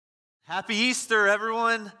Happy Easter,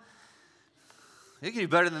 everyone. You can do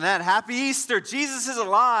better than that. Happy Easter. Jesus is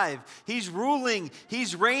alive. He's ruling.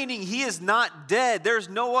 He's reigning. He is not dead. There's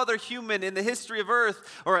no other human in the history of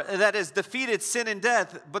earth or that has defeated sin and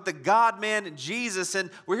death but the God-man Jesus, and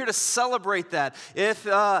we're here to celebrate that.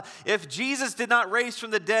 If Jesus did not raise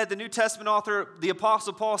from the dead, the New Testament author, the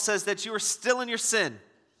Apostle Paul, says that you are still in your sin.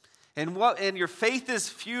 And your faith is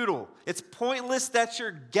futile. It's pointless that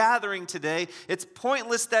you're gathering today. It's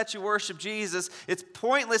pointless that you worship Jesus. It's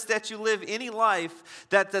pointless that you live any life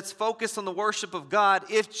that's focused on the worship of God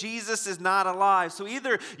if Jesus is not alive. So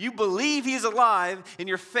either you believe he's alive and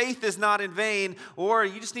your faith is not in vain, or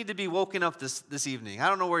you just need to be woken up this evening. I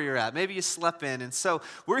don't know where you're at. Maybe you slept in. And so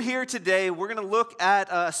we're here today. We're going to look at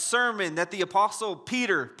a sermon that the Apostle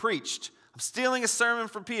Peter preached. I'm stealing a sermon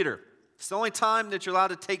from Peter. It's the only time that you're allowed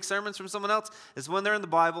to take sermons from someone else is when they're in the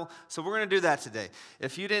Bible. So we're going to do that today.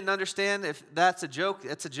 If you didn't understand, if that's a joke,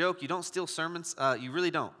 it's a joke. You don't steal sermons. You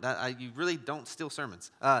really don't. You really don't steal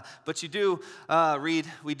sermons. But you do read.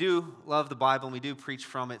 We do love the Bible, and we do preach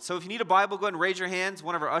from it. So if you need a Bible, go ahead and raise your hands.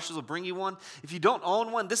 One of our ushers will bring you one. If you don't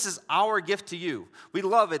own one, this is our gift to you. We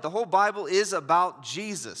love it. The whole Bible is about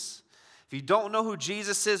Jesus. If you don't know who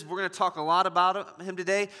Jesus is, we're going to talk a lot about him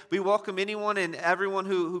today. We welcome anyone and everyone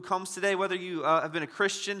who comes today, whether you have been a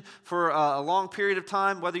Christian for a long period of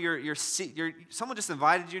time, whether you're someone just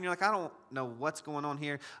invited you and you're like, I don't know what's going on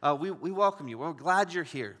here. We welcome you. We're glad you're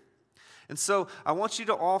here. And so I want you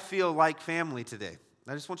to all feel like family today.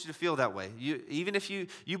 I just want you to feel that way. Even if you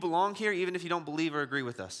belong here, even if you don't believe or agree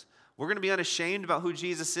with us. We're going to be unashamed about who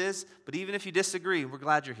Jesus is, but even if you disagree, we're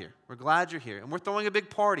glad you're here. We're glad you're here. And we're throwing a big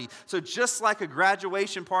party. So just like a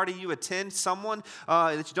graduation party, you attend someone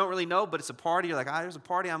that you don't really know, but it's a party. You're like, there's a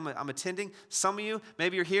party I'm attending. Some of you,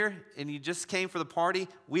 maybe you're here and you just came for the party.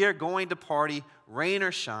 We are going to party, rain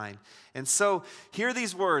or shine. And so hear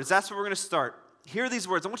these words. That's where we're going to start. Hear these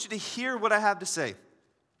words. I want you to hear what I have to say.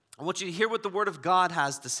 I want you to hear what the Word of God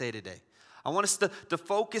has to say today. I want us to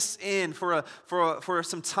focus in for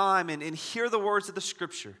some time and hear the words of the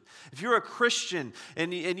Scripture. If you're a Christian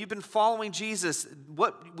and you've been following Jesus,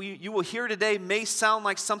 what you will hear today may sound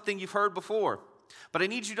like something you've heard before. But I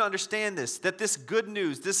need you to understand this, that this good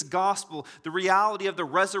news, this gospel, the reality of the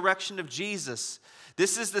resurrection of Jesus,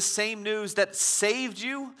 this is the same news that saved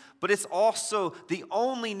you, but it's also the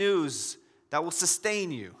only news that will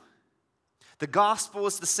sustain you. The gospel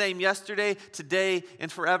is the same yesterday, today,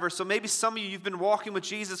 and forever. So maybe some of you've been walking with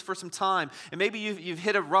Jesus for some time, and maybe you've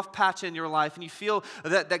hit a rough patch in your life, and you feel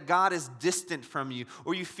that God is distant from you,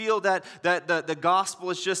 or you feel that the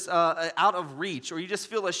gospel is just out of reach, or you just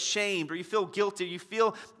feel ashamed, or you feel guilty, or you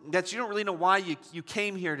feel that you don't really know why you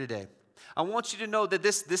came here today. I want you to know that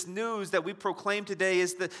this news that we proclaim today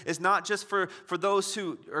is not just for those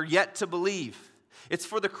who are yet to believe. It's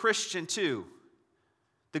for the Christian too.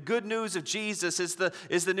 The good news of Jesus is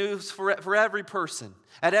the news for every person,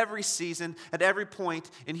 at every season, at every point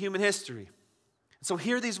in human history. So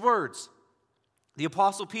hear these words. The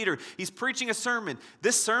Apostle Peter, he's preaching a sermon.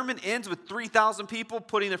 This sermon ends with 3,000 people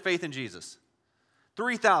putting their faith in Jesus.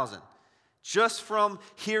 3,000. Just from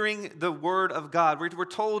hearing the word of God. We're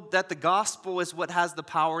told that the gospel is what has the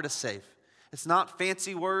power to save. It's not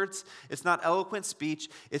fancy words. It's not eloquent speech.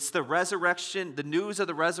 It's the resurrection, the news of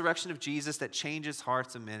the resurrection of Jesus that changes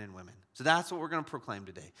hearts of men and women. So that's what we're going to proclaim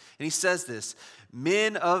today. And he says this,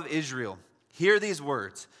 men of Israel, hear these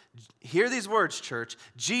words. Hear these words, church.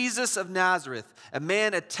 Jesus of Nazareth, a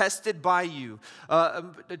man attested by you,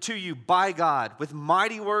 to you by God, with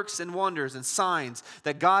mighty works and wonders and signs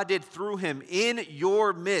that God did through him in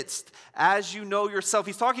your midst, as you know yourself.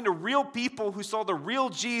 He's talking to real people who saw the real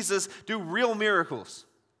Jesus do real miracles.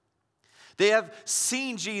 They have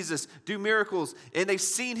seen Jesus do miracles, and they've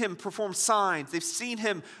seen him perform signs. They've seen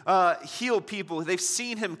him heal people. They've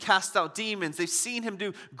seen him cast out demons. They've seen him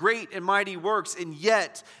do great and mighty works, and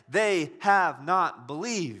yet they have not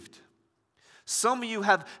believed. Some of you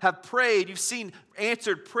have prayed. You've seen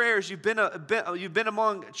answered prayers. You've been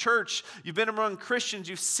among church. You've been among Christians.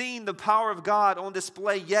 You've seen the power of God on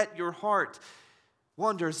display, yet your heart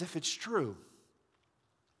wonders if it's true.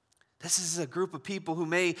 This is a group of people who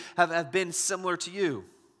may have been similar to you.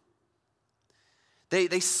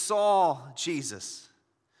 They saw Jesus.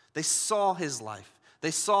 They saw his life. They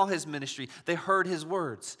saw his ministry. They heard his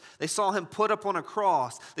words. They saw him put up on a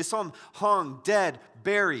cross. They saw him hung, dead,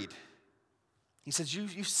 buried. He says,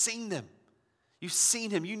 you've seen them. You've seen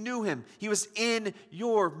him. You knew him. He was in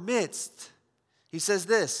your midst. He says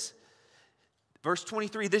this, verse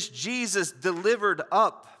 23, this Jesus delivered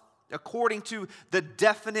up according to the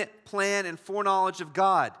definite plan and foreknowledge of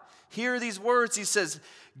God. Hear these words. He says,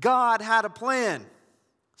 God had a plan.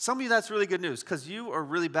 Some of you, that's really good news because you are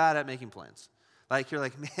really bad at making plans. Like, you're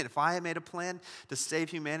like, man, if I had made a plan to save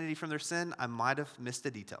humanity from their sin, I might have missed a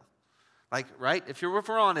detail. Like, right? If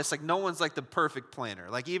we're honest, like, no one's like the perfect planner.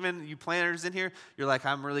 Like, even you planners in here, you're like,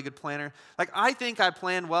 I'm a really good planner. Like, I think I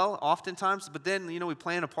plan well oftentimes, but then, we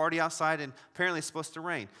plan a party outside and apparently it's supposed to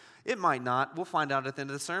rain. It might not. We'll find out at the end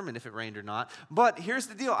of the sermon if it rained or not. But here's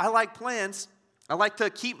the deal. I like plans. I like to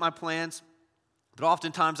keep my plans, but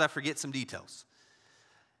oftentimes I forget some details.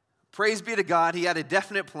 Praise be to God, he had a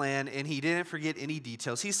definite plan, and he didn't forget any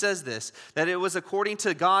details. He says this, that it was according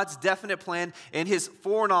to God's definite plan and his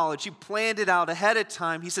foreknowledge. He planned it out ahead of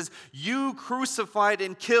time. He says, you crucified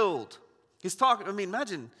and killed. He's talking,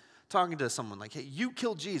 imagine talking to someone like, hey, you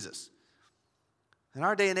killed Jesus. In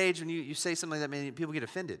our day and age, when you say something like that, man, people get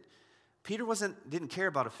offended. Peter didn't care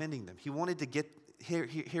about offending them. He wanted to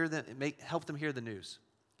hear them, help them hear the news.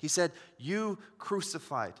 He said, you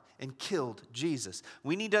crucified and killed Jesus.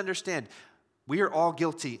 We need to understand, we are all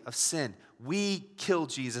guilty of sin. We killed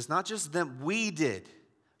Jesus, not just them, we did.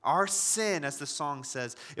 Our sin, as the song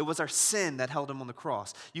says, it was our sin that held him on the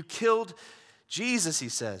cross. You killed Jesus, he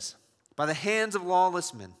says, by the hands of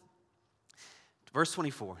lawless men. Verse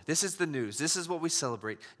 24, this is the news. This is what we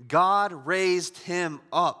celebrate. God raised him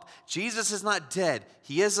up. Jesus is not dead.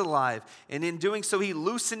 He is alive. And in doing so, he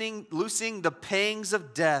loosing the pangs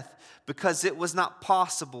of death because it was not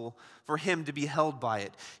possible for him to be held by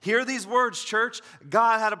it. Hear these words, church.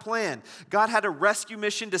 God had a plan. God had a rescue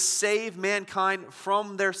mission to save mankind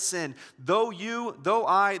from their sin. Though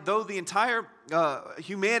the entire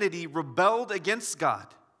humanity rebelled against God,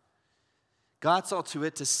 God saw to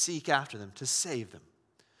it to seek after them, to save them.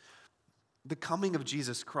 The coming of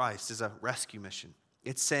Jesus Christ is a rescue mission.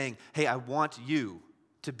 It's saying, hey, I want you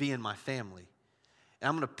to be in my family. And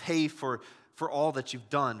I'm going to pay for all that you've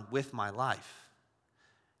done with my life.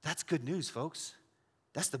 That's good news, folks.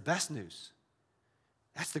 That's the best news.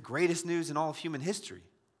 That's the greatest news in all of human history.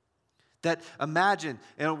 That imagine,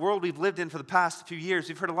 in a world we've lived in for the past few years,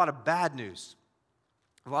 we've heard a lot of bad news.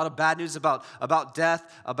 A lot of bad news about death,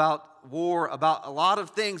 about war, about a lot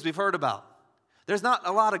of things we've heard about. There's not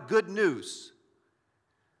a lot of good news.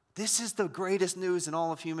 This is the greatest news in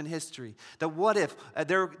all of human history. That what if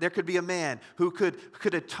there could be a man who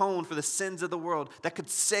could atone for the sins of the world, that could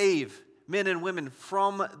save men and women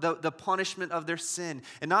from the punishment of their sin.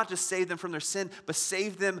 And not just save them from their sin, but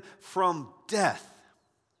save them from death.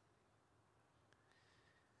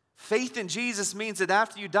 Faith in Jesus means that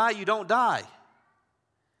after you die, you don't die.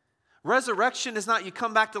 Resurrection is not you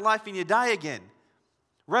come back to life and you die again.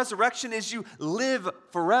 Resurrection is you live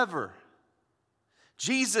forever.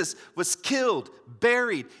 Jesus was killed,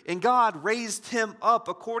 buried, and God raised him up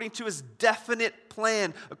according to his definite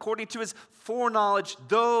plan, according to his foreknowledge.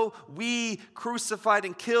 Though we crucified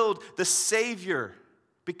and killed the Savior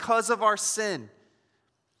because of our sin,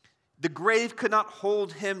 the grave could not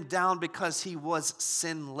hold him down because he was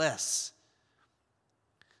sinless.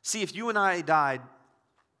 See, if you and I died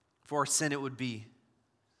for our sin, we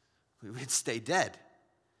would stay dead.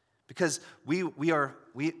 Because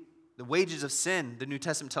the wages of sin, the New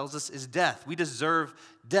Testament tells us, is death. We deserve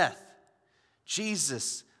death.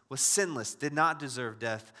 Jesus was sinless, did not deserve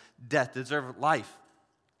death, deserved life.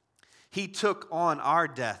 He took on our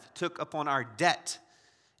death, took upon our debt,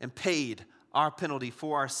 and paid our penalty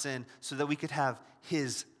for our sin so that we could have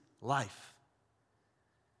his life.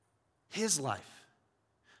 His life.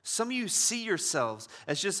 Some of you see yourselves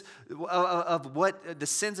as just of what the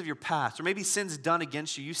sins of your past, or maybe sins done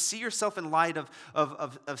against you. You see yourself in light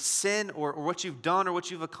of sin or what you've done or what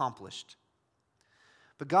you've accomplished.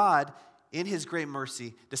 But God, in his great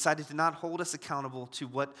mercy, decided to not hold us accountable to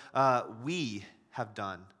what we have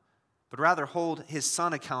done, but rather hold his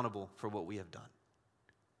Son accountable for what we have done.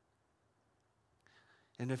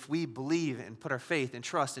 And if we believe and put our faith and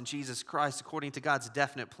trust in Jesus Christ according to God's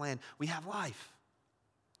definite plan, we have life.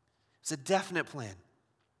 It's a definite plan,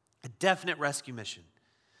 a definite rescue mission.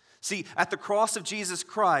 See, at the cross of Jesus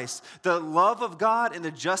Christ, the love of God and the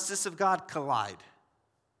justice of God collide.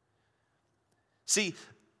 See,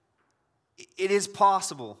 it is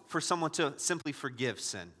possible for someone to simply forgive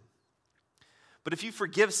sin. But if you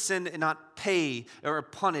forgive sin and not pay or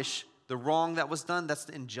punish the wrong that was done, that's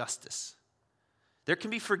the injustice. There can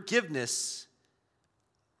be forgiveness,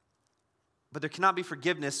 but there cannot be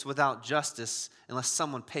forgiveness without justice unless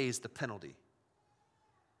someone pays the penalty.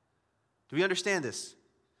 Do we understand this?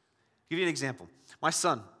 I'll give you an example. My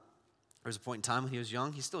son, there was a point in time when he was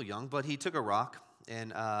young. He's still young, but he took a rock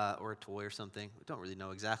and or a toy or something. We don't really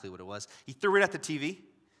know exactly what it was. He threw it at the TV.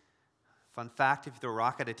 Fun fact, if you throw a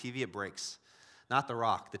rock at a TV, it breaks. Not the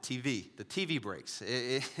rock, the TV. The TV breaks.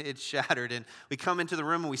 It shattered, and we come into the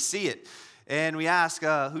room and we see it. And we ask,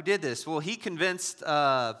 who did this? Well, he convinced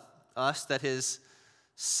us that his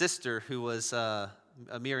sister, who was a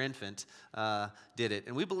mere infant, did it.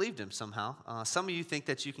 And we believed him somehow. Some of you think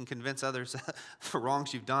that you can convince others for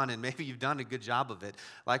wrongs you've done, and maybe you've done a good job of it,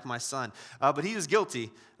 like my son. But he was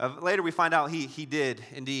guilty. Later we find out he did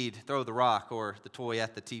indeed throw the rock or the toy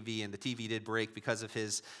at the TV, and the TV did break because of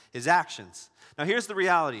his actions. Now here's the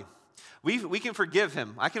reality. We can forgive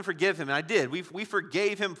him. I can forgive him, and I did. We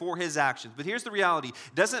forgave him for his actions. But here's the reality.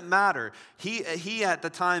 It doesn't matter. He at the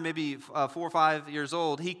time, maybe 4 or 5 years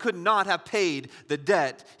old, he could not have paid the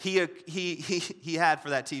debt he had for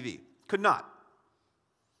that TV. Could not.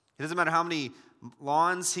 It doesn't matter how many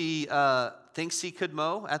lawns he thinks he could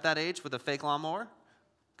mow at that age with a fake lawnmower.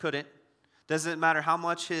 Couldn't. Doesn't matter how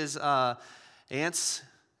much his aunts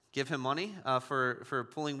give him money for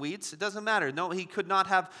pulling weeds. It doesn't matter. No, he could not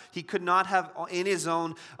have in his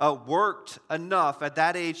own worked enough at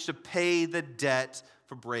that age to pay the debt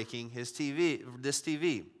for breaking this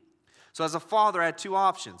TV. So as a father, I had two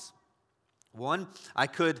options. One, I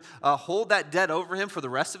could hold that debt over him for the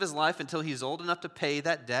rest of his life until he's old enough to pay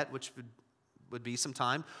that debt, which would be some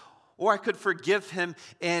time. Or I could forgive him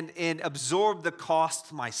and absorb the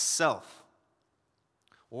cost myself.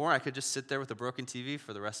 Or I could just sit there with a broken TV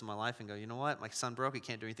for the rest of my life and go, you know what? My son broke. He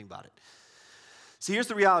can't do anything about it. See, here's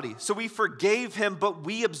the reality. So we forgave him, but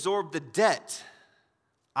we absorbed the debt.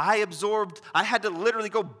 I had to literally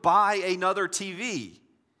go buy another TV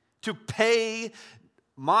to pay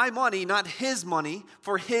my money, not his money,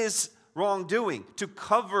 for his wrongdoing, to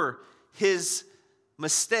cover his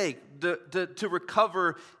mistake, to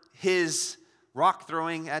recover his rock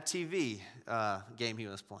throwing at TV game he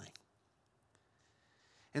was playing.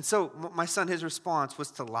 And so my son, his response was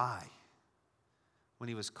to lie when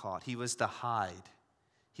he was caught. He was to hide.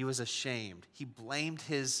 He was ashamed. He blamed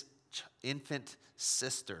his infant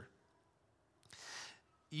sister.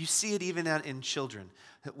 You see it even in children.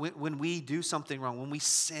 When we do something wrong, when we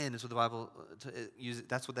sin, is what the Bible uses.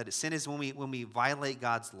 That's what that is. Sin is when we violate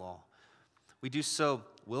God's law. We do so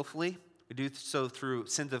willfully. We do so through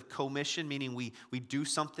sins of commission, meaning we do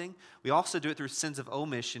something. We also do it through sins of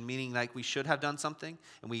omission, meaning like we should have done something,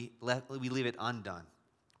 and we leave it undone.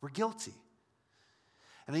 We're guilty.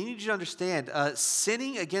 And I need you to understand,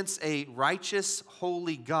 sinning against a righteous,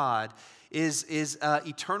 holy God is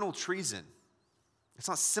eternal treason. It's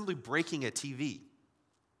not simply breaking a TV.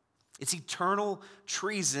 It's eternal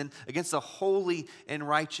treason against a holy and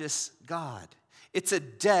righteous God. It's a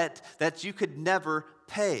debt that you could never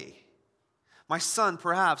pay. My son,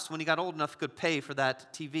 perhaps, when he got old enough, could pay for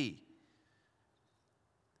that TV.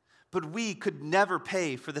 But we could never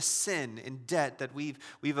pay for the sin and debt that we've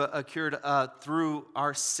accrued through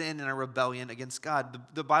our sin and our rebellion against God.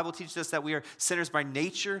 The Bible teaches us that we are sinners by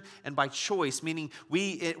nature and by choice, meaning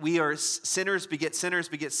we are sinners beget sinners,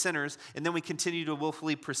 and then we continue to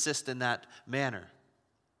willfully persist in that manner.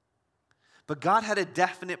 But God had a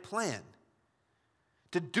definite plan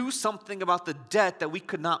to do something about the debt that we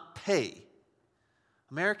could not pay.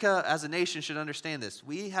 America as a nation should understand this.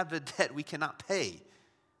 We have a debt we cannot pay.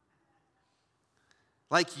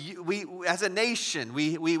 Like we as a nation,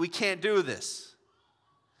 we can't do this.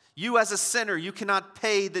 You as a sinner, you cannot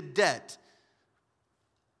pay the debt.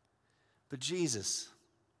 But Jesus,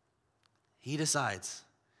 he decides,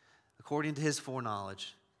 according to his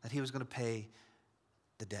foreknowledge, that he was going to pay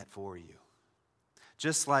the debt for you.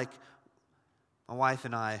 Just like my wife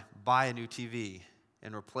and I buy a new TV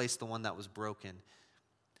and replace the one that was broken,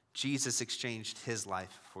 Jesus exchanged his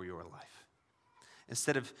life for your life.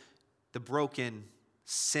 Instead of the broken,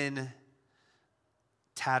 sin-tattered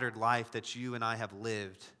life that you and I have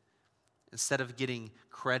lived, instead of getting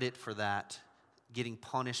credit for that, getting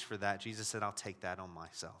punished for that, Jesus said, I'll take that on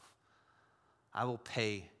myself. I will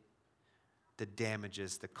pay the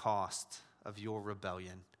damages, the cost of your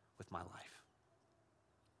rebellion with my life.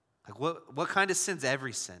 Like what kind of sins?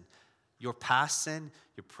 Every sin. Your past sin,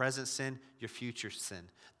 your present sin, your future sin.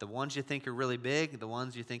 The ones you think are really big, the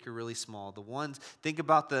ones you think are really small. Think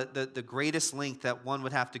about the greatest length that one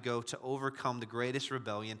would have to go to overcome the greatest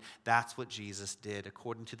rebellion. That's what Jesus did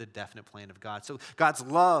according to the definite plan of God. So God's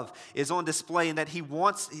love is on display in that he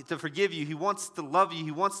wants to forgive you. He wants to love you.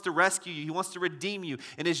 He wants to rescue you. He wants to redeem you.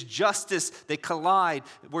 And his justice, they collide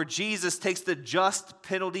where Jesus takes the just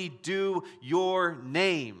penalty due your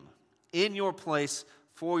name in your place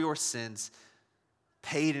for your sins,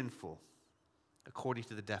 paid in full, according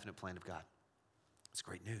to the definite plan of God. It's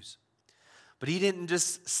great news. But he didn't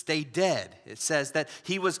just stay dead. It says that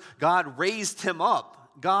God raised him up.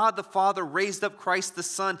 God the Father raised up Christ the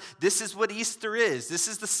Son. This is what Easter is. This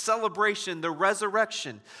is the celebration, the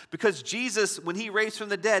resurrection. Because Jesus, when he raised from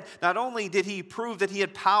the dead, not only did he prove that he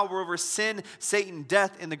had power over sin, Satan,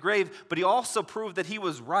 death, and the grave, but he also proved that he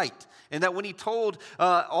was right. And that when he told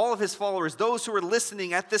all of his followers, those who were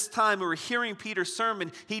listening at this time, who were hearing Peter's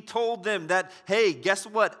sermon, he told them that, hey, guess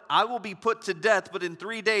what? I will be put to death, but in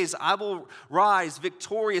 3 days I will rise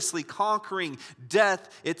victoriously, conquering death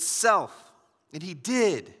itself. And he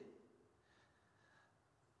did.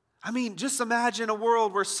 I mean, just imagine a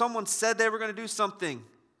world where someone said they were going to do something,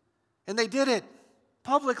 and they did it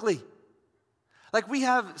publicly. Like we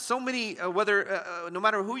have so many, no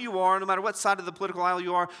matter who you are, no matter what side of the political aisle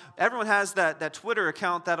you are, everyone has that Twitter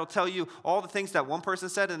account that'll tell you all the things that one person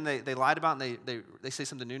said and they lied about, and they say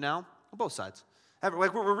something new now on both sides.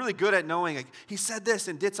 Like we're really good at knowing, like, he said this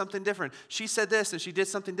and did something different. She said this and she did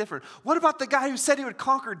something different. What about the guy who said he would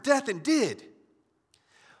conquer death and did?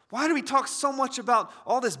 Why do we talk so much about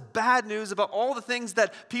all this bad news, about all the things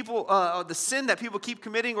that people, the sin that people keep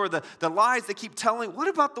committing or the lies they keep telling? What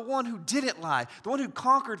about the one who didn't lie, the one who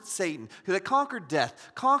conquered Satan, who conquered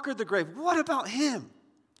death, conquered the grave? What about him?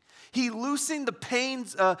 He loosened the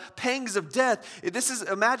pangs of death.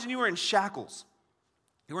 Imagine you were in shackles.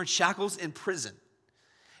 You were in shackles in prison,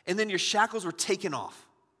 and then your shackles were taken off.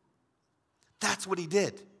 That's what he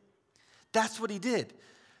did. That's what he did.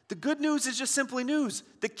 The good news is just simply news.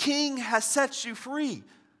 The King has set you free.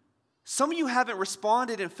 Some of you haven't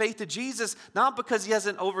responded in faith to Jesus, not because he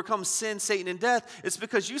hasn't overcome sin, Satan, and death. It's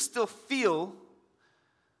because you still feel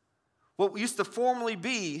what used to formerly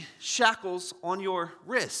be shackles on your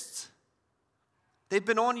wrists. They've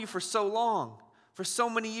been on you for so long. For so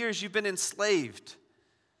many years, you've been enslaved.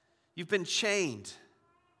 You've been chained.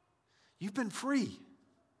 You've been free.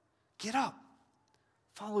 Get up.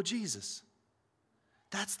 Follow Jesus.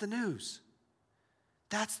 That's the news.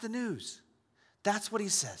 That's the news. That's what he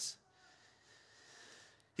says.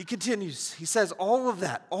 He continues. He says all of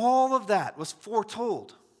that was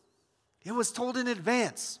foretold. It was told in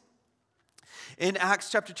advance. In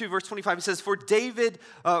Acts chapter 2, verse 25, he says,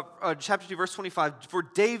 chapter 2, verse 25, for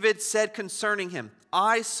David said concerning him,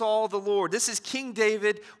 I saw the Lord. This is King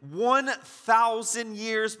David 1,000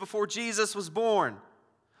 years before Jesus was born.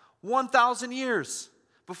 1,000 years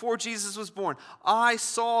before Jesus was born. I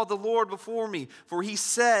saw the Lord before me, for he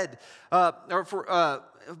said,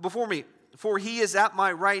 before me, for he is at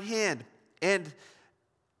my right hand, and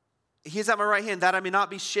he is at my right hand, that I may not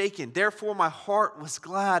be shaken. Therefore my heart was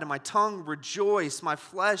glad, and my tongue rejoiced. My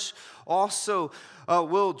flesh also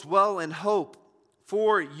will dwell in hope.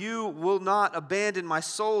 For you will not abandon my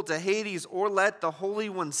soul to Hades, or let the Holy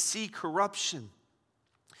One see corruption.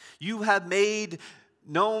 You have made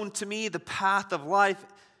known to me the path of life.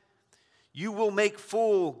 You will make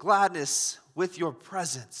full gladness with your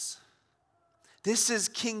presence. This is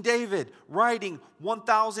King David writing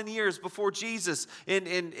 1,000 years before Jesus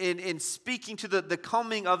in speaking to the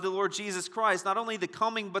coming of the Lord Jesus Christ. Not only the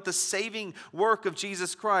coming, but the saving work of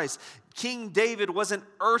Jesus Christ. King David was an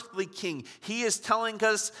earthly king. He is telling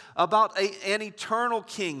us about an eternal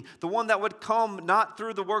king, the one that would come not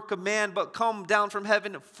through the work of man, but come down from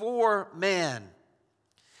heaven for man.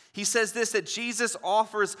 He says this, that Jesus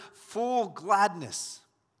offers full gladness.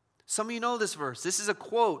 Some of you know this verse. This is a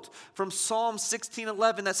quote from Psalm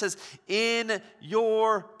 16:11 that says, in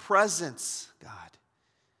your presence, God,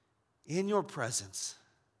 in your presence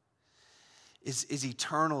is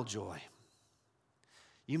eternal joy.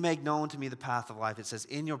 You make known to me the path of life. It says,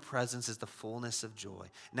 in your presence is the fullness of joy.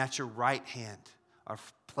 And at your right hand are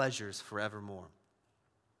pleasures forevermore.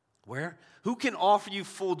 Where? Who can offer you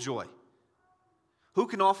full joy? Who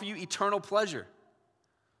can offer you eternal pleasure?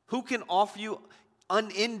 Who can offer you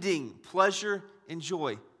unending pleasure and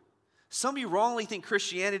joy? Some of you wrongly think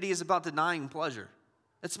Christianity is about denying pleasure.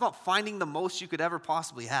 It's about finding the most you could ever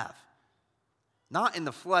possibly have. Not in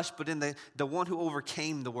the flesh, but in the one who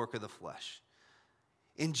overcame the work of the flesh.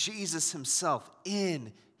 In Jesus himself,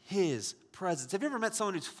 in his presence. Have you ever met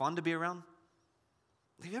someone who's fun to be around?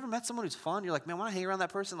 Have you ever met someone who's fun? You're like, man, when I hang around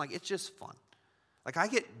that person, like, it's just fun. Like, I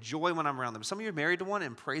get joy when I'm around them. Some of you are married to one,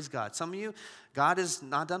 and praise God. Some of you, God is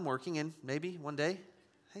not done working, and maybe one day,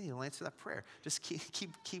 hey, he'll answer that prayer. Just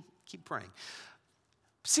keep praying.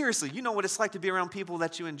 Seriously, you know what it's like to be around people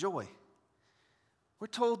that you enjoy. We're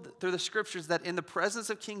told through the scriptures that in the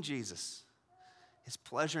presence of King Jesus, his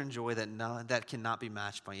pleasure and joy that cannot be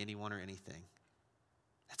matched by anyone or anything.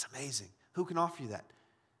 That's amazing. Who can offer you that?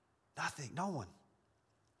 Nothing. No one.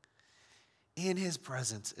 In his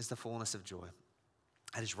presence is the fullness of joy.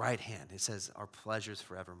 At his right hand, it says, our pleasures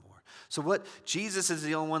forevermore. So what? Jesus is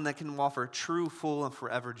the only one that can offer true, full, and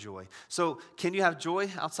forever joy. So can you have joy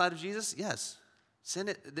outside of Jesus? Yes.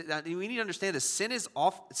 We need to understand this. Sin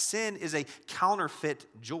is a counterfeit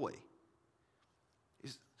joy.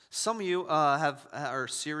 Some of you are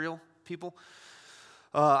cereal people.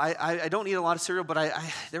 I don't eat a lot of cereal, but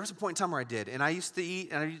there was a point in time where I did, and I used to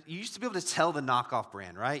eat, and you used to be able to tell the knockoff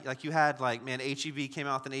brand, right? Like you had, H-E-B came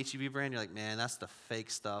out with an H-E-B brand, you're like, man, that's the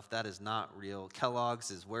fake stuff. That is not real.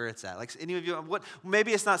 Kellogg's is where it's at. Like any of you,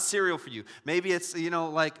 maybe it's not cereal for you. Maybe it's,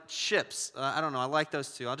 like chips. I don't know. I like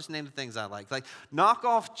those too. I'll just name the things I like. Like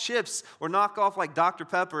knockoff chips or knockoff like Dr.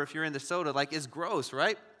 Pepper if you're into soda, is gross,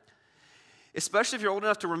 right? Especially if you're old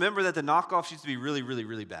enough to remember that the knockoffs used to be really, really,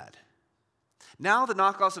 really bad. Now the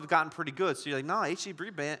knockoffs have gotten pretty good. So you're like, no, H-E-B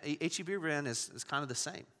brand is kind of the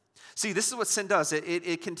same. See, this is what sin does.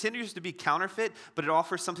 It continues to be counterfeit, but it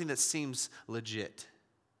offers something that seems legit.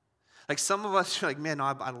 Like some of us are like, man, no,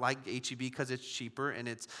 I like H-E-B because it's cheaper,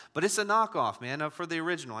 but it's a knockoff, man, for the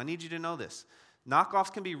original. I need you to know this.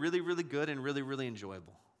 Knockoffs can be really, really good and really, really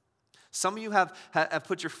enjoyable. Some of you have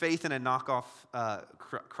put your faith in a knockoff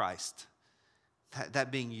Christ,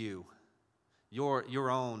 that being you. Your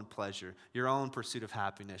own pleasure, your own pursuit of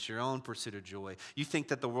happiness, your own pursuit of joy. You think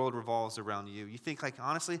that the world revolves around you. You think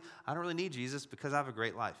honestly, I don't really need Jesus because I have a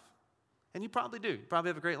great life. And you probably do. You probably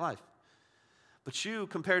have a great life. But you,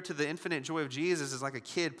 compared to the infinite joy of Jesus, is like a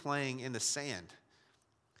kid playing in the sand.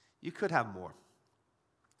 You could have more.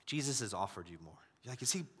 Jesus has offered you more. You're like,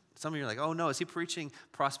 some of you are like, oh no, is he preaching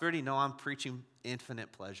prosperity? No, I'm preaching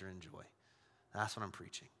infinite pleasure and joy. That's what I'm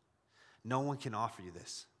preaching. No one can offer you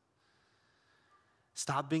this.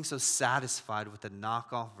 Stop being so satisfied with the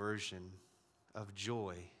knockoff version of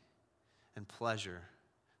joy and pleasure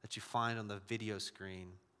that you find on the video screen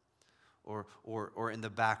or in the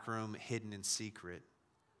back room hidden in secret.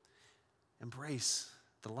 Embrace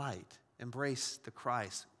the light. Embrace the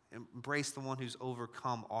Christ. Embrace the one who's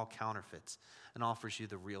overcome all counterfeits and offers you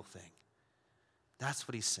the real thing. That's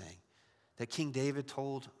what he's saying. That King David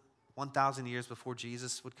told 1,000 years before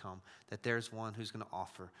Jesus would come, that there's one who's going to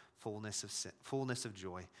offer fullness of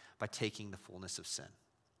joy by taking the fullness of sin.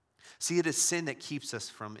 See, it is sin that keeps us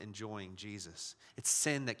from enjoying Jesus. It's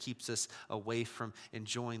sin that keeps us away from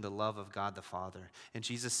enjoying the love of God the Father. And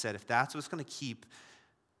Jesus said, if that's what's going to keep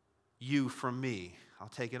you from me, I'll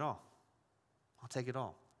take it all. I'll take it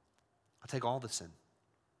all. I'll take all the sin.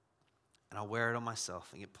 And I'll wear it on myself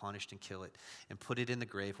and get punished and kill it and put it in the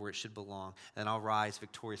grave where it should belong. And I'll rise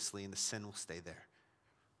victoriously and the sin will stay there.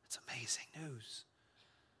 It's amazing news.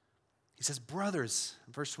 He says, brothers,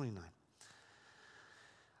 in verse 29,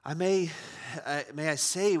 may I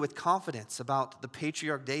say with confidence about the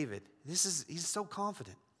patriarch David, he's so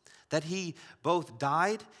confident that he both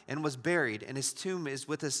died and was buried, and his tomb is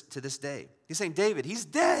with us to this day. He's saying, David, he's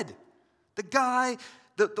dead. The guy,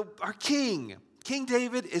 our king, King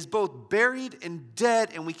David is both buried and dead,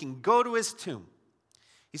 and we can go to his tomb.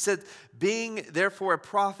 He said, being therefore a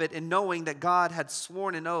prophet and knowing that God had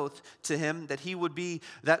sworn an oath to him that he would be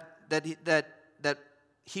that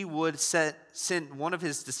he would send one of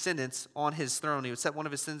his descendants on his throne. He would set one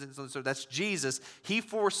of his descendants on his throne. That's Jesus. He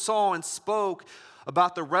foresaw and spoke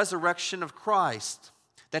about the resurrection of Christ,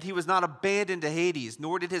 that he was not abandoned to Hades,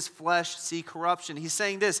 nor did his flesh see corruption. He's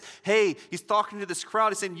saying this, hey, he's talking to this crowd.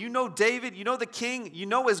 He's saying, you know David, you know the king, you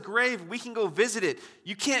know his grave. We can go visit it.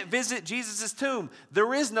 You can't visit Jesus' tomb.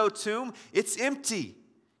 There is no tomb. It's empty.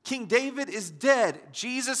 King David is dead.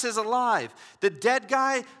 Jesus is alive. The dead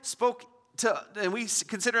guy spoke to, and we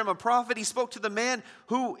consider him a prophet, he spoke to the man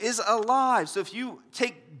who is alive. So if you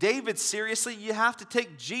take David seriously, you have to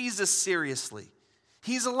take Jesus seriously.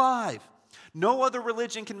 He's alive. No other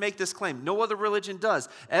religion can make this claim. No other religion does.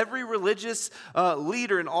 Every religious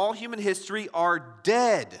leader in all human history are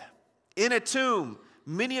dead in a tomb.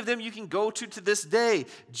 Many of them you can go to this day.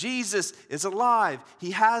 Jesus is alive.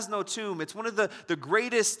 He has no tomb. It's one of the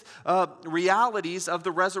greatest realities of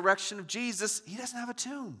the resurrection of Jesus. He doesn't have a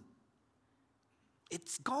tomb.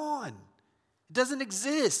 It's gone. It doesn't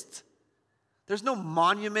exist. There's no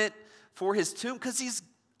monument for his tomb because he's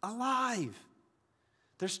alive.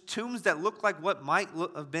 There's tombs that look like what might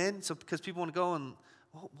have been, so because people want to go and,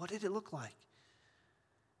 well, what did it look like?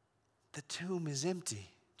 The tomb is empty.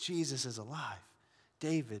 Jesus is alive.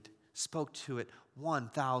 David spoke to it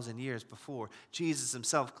 1,000 years before. Jesus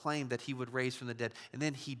himself claimed that he would raise from the dead, and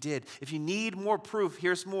then he did. If you need more proof,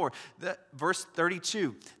 here's more. Verse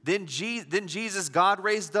 32, then Jesus, God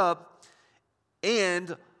raised up,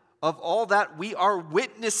 and of all that we are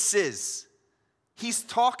witnesses. He's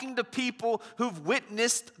talking to people who've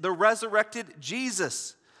witnessed the resurrected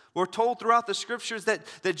Jesus. We're told throughout the scriptures that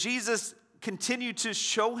Jesus continued to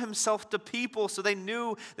show himself to people so they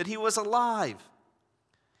knew that he was alive.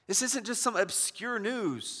 This isn't just some obscure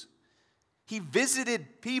news. He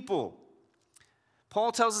visited people.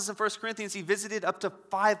 Paul tells us in 1 Corinthians he visited up to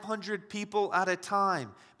 500 people at a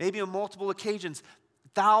time, maybe on multiple occasions.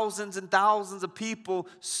 Thousands and thousands of people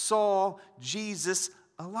saw Jesus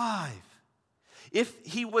alive. If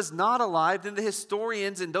he was not alive, then the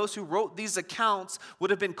historians and those who wrote these accounts would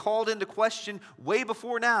have been called into question way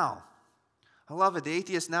before now. I love it. The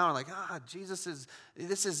atheists now are like,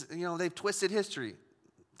 they've twisted history.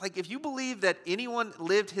 Like, if you believe that anyone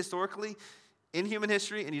lived historically in human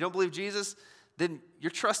history and you don't believe Jesus, then you're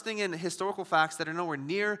trusting in historical facts that are nowhere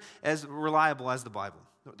near as reliable as the Bible.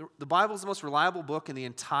 The Bible is the most reliable book in the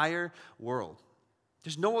entire world.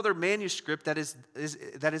 There's no other manuscript that is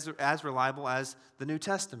as reliable as the New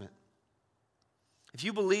Testament. If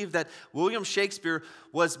you believe that William Shakespeare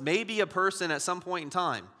was maybe a person at some point in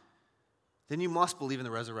time, then you must believe in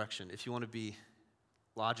the resurrection if you want to be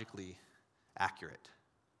logically accurate.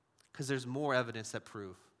 Because there's more evidence that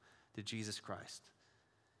prove that Jesus Christ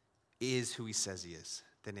is who he says he is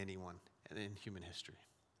than anyone in human history.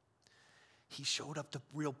 He showed up to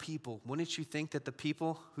real people. Wouldn't you think that the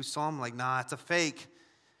people who saw him like, nah, it's a fake.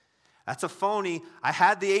 That's a phony. I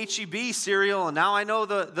had the H-E-B cereal, and now I know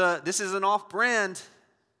this is an off-brand.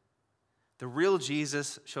 The real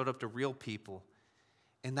Jesus showed up to real people.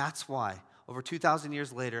 And that's why, over 2,000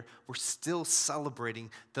 years later, we're still celebrating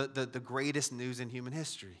the greatest news in human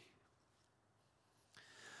history.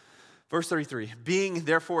 Verse 33, being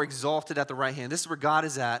therefore exalted at the right hand. This is where God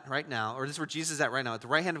is at right now, or this is where Jesus is at right now, at the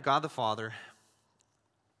right hand of God the Father,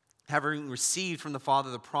 having received from the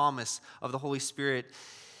Father the promise of the Holy Spirit,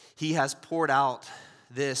 he has poured out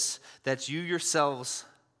this that you yourselves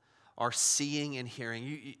are seeing and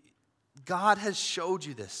hearing. God has showed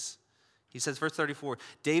you this. He says, verse 34,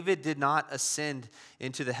 David did not ascend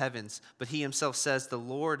into the heavens, but he himself says, the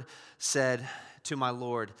Lord said to my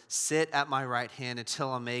Lord, sit at my right hand until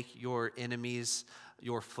I make your enemies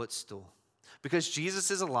your footstool. Because Jesus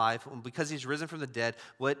is alive, because he's risen from the dead,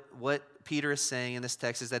 what Peter is saying in this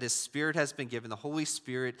text is that his Spirit has been given. The Holy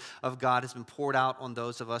Spirit of God has been poured out on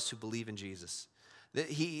those of us who believe in Jesus.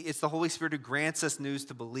 It's the Holy Spirit who grants us news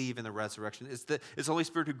to believe in the resurrection. It's the Holy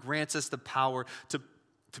Spirit who grants us the power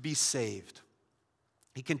to be saved.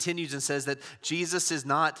 He continues and says that Jesus is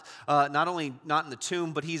not only not in the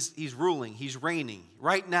tomb, but he's ruling, he's reigning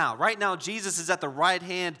right now. Right now, Jesus is at the right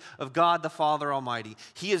hand of God the Father Almighty.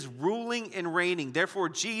 He is ruling and reigning. Therefore,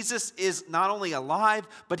 Jesus is not only alive,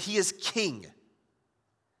 but he is king.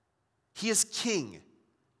 He is king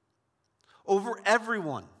over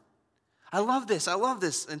everyone. I love this.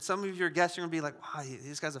 And some of your guests are going to be like, wow,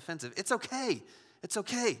 this guy's offensive. It's okay. It's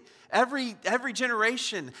okay. Every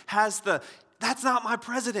generation has that's not my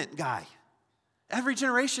president guy. Every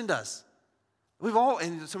generation does.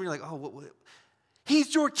 And some of you are like, what?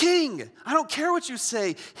 He's your king. I don't care what you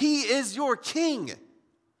say. He is your king.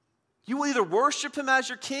 You will either worship him as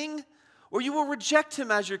your king or you will reject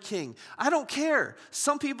him as your king. I don't care.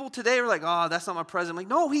 Some people today are like, that's not my president. I'm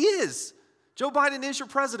like, no, he is. Joe Biden is your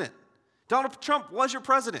president. Donald Trump was your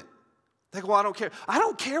president. Like, I don't care. I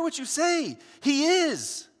don't care what you say. He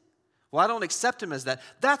is. Well, I don't accept him as that.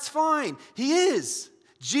 That's fine. He is.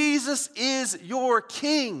 Jesus is your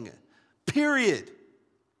king. Period.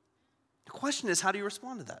 The question is, how do you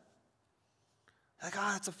respond to that? Like,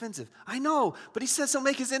 that's offensive. I know, but he says he'll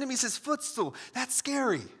make his enemies his footstool. That's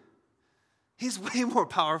scary. He's way more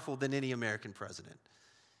powerful than any American president.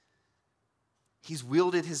 He's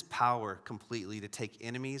wielded his power completely to take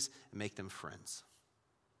enemies and make them friends.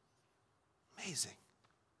 Amazing.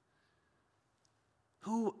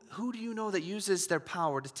 Who do you know that uses their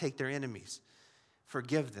power to take their enemies,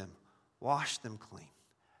 forgive them, wash them clean,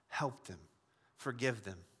 help them, forgive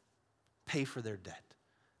them, pay for their debt,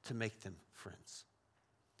 to make them friends?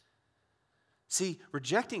 See,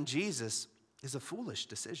 rejecting Jesus is a foolish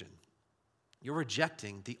decision. You're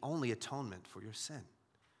rejecting the only atonement for your sin,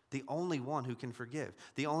 the only one who can forgive,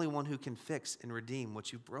 the only one who can fix and redeem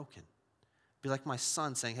what you've broken. Be like my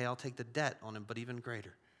son saying, hey, I'll take the debt on him, but even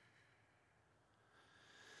greater.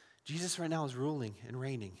 Jesus right now is ruling and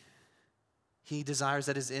reigning. He desires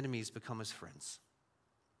that his enemies become his friends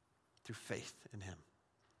through faith in him,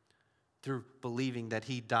 through believing that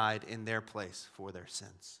he died in their place for their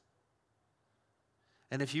sins.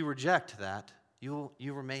 And if you reject that, you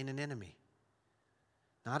remain an enemy.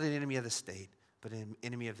 Not an enemy of the state, but an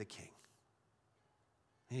enemy of the king,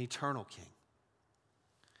 an eternal king.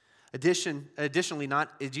 Additionally,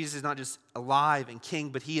 Jesus is not just alive and king,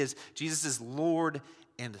 but Jesus is Lord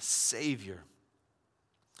and Savior.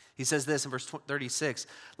 He says this in verse 36,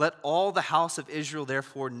 let all the house of Israel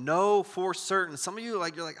therefore know for certain. Some of you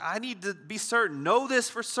you're like, I need to be certain. Know this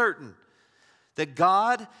for certain, that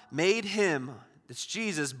God made him, that's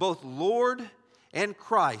Jesus, both Lord and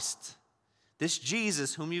Christ. This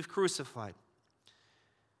Jesus whom you've crucified.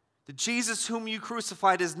 The Jesus whom you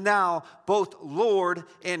crucified is now both Lord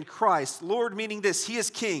and Christ. Lord meaning this, he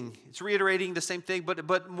is king. It's reiterating the same thing,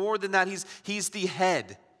 but more than that, he's the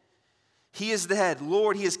head. He is the head.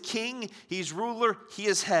 Lord, he is king, he's ruler, he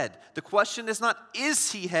is head. The question is not,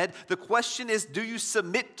 is he head? The question is, do you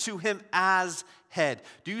submit to him as head?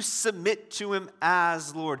 Do you submit to him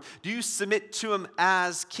as Lord? Do you submit to him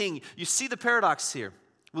as king? You see the paradox here.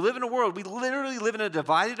 We live in a world, we literally live in a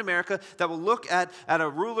divided America that will look at a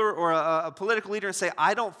ruler or a political leader and say,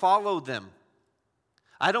 I don't follow them.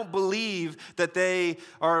 I don't believe that they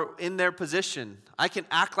are in their position. I can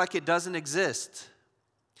act like it doesn't exist.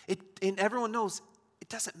 And everyone knows it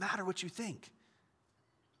doesn't matter what you think.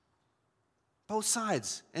 Both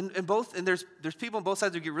sides. And there's people on both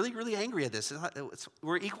sides who get really, really angry at this.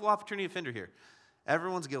 We're equal opportunity offender here.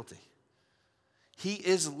 Everyone's guilty. He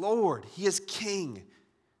is Lord. He is king.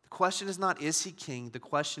 The question is not, is he king? The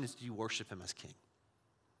question is, do you worship him as king?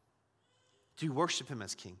 Do you worship him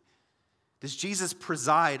as king? Does Jesus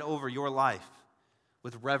preside over your life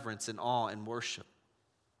with reverence and awe and worship?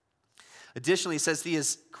 Additionally, he says he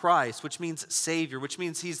is Christ, which means Savior, which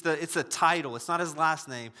means it's a title. It's not his last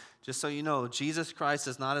name. Just so you know, Jesus Christ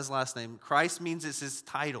is not his last name. Christ means it's his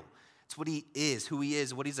title. It's what he is, who he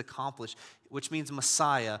is, what he's accomplished, which means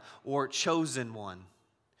Messiah or chosen one.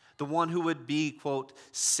 The one who would be, quote,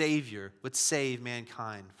 Savior, would save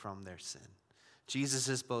mankind from their sin. Jesus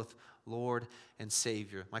is both Lord and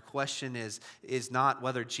Savior. My question is not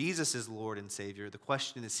whether Jesus is Lord and Savior. The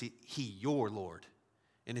question is, he your Lord?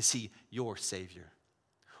 And is he your Savior?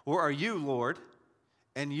 Or are you Lord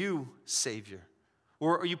and you Savior?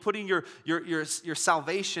 Or are you putting your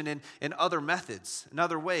salvation in other methods, in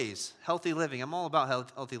other ways? Healthy living. I'm all about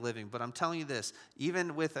healthy living, but I'm telling you this,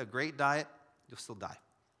 even with a great diet, you'll still die.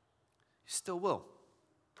 You still will.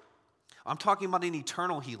 I'm talking about an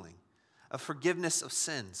eternal healing, a forgiveness of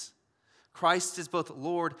sins. Christ is both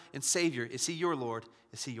Lord and Savior. Is he your Lord?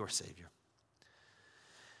 Is he your Savior?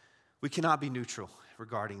 We cannot be neutral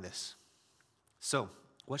regarding this. So,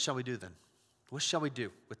 what shall we do then? What shall we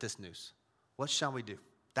do with this news? What shall we do?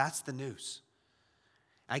 That's the news.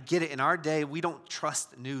 I get it. In our day, we don't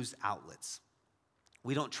trust news outlets.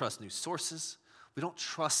 We don't trust news sources. We don't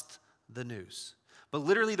trust the news. But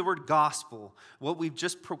literally the word gospel, what we've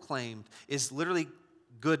just proclaimed, is literally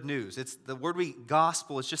good news. It's the word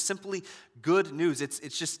gospel is just simply good news. It's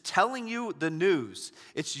just telling you the news.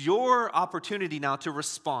 It's your opportunity now to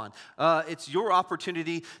respond. It's your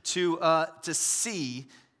opportunity to see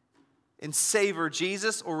and savor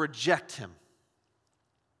Jesus or reject him.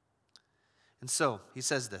 And so he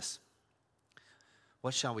says this.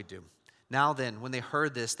 What shall we do? Now then, when they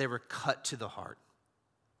heard this, they were cut to the heart.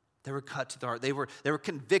 They were cut to the heart. They were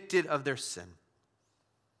convicted of their sin.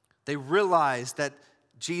 They realized that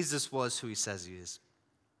Jesus was who he says he is.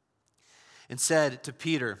 And said to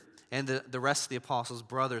Peter and the rest of the apostles,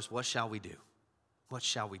 brothers, what shall we do? What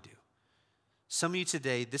shall we do? Some of you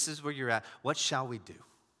today, this is where you're at. What shall we do?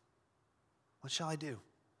 What shall I do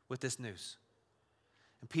with this news?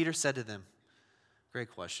 And Peter said to them,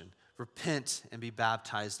 great question, repent and be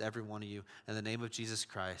baptized, every one of you, in the name of Jesus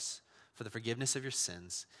Christ, for the forgiveness of your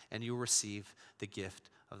sins, and you will receive the gift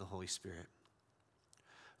of the Holy Spirit.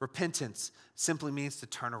 Repentance simply means to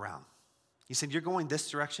turn around. He said, you're going this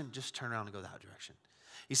direction, just turn around and go that direction.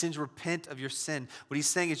 He says, repent of your sin. What he's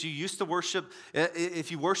saying is you used to worship,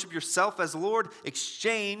 if you worship yourself as Lord,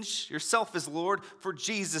 exchange yourself as Lord for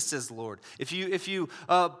Jesus as Lord. If you're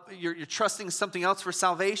trusting something else for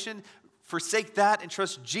salvation, forsake that and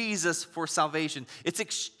trust Jesus for salvation. It's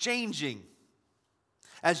exchanging.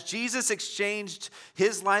 As Jesus exchanged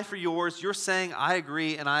his life for yours, you're saying, I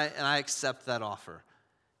agree and I accept that offer.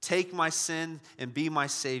 Take my sin and be my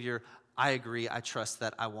Savior. I agree. I trust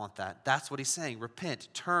that. I want that. That's what he's saying. Repent.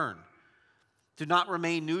 Turn. Do not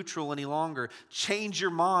remain neutral any longer. Change your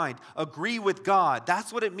mind. Agree with God.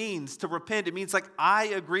 That's what it means to repent. It means like, I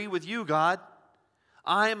agree with you, God.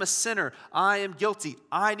 I am a sinner. I am guilty.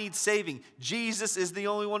 I need saving. Jesus is the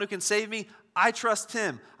only one who can save me. I trust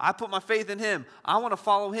him. I put my faith in him. I want to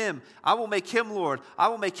follow him. I will make him Lord. I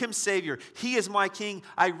will make him Savior. He is my King.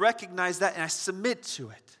 I recognize that and I submit to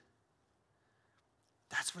it.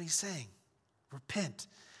 That's what he's saying. Repent.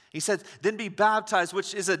 He says, then be baptized,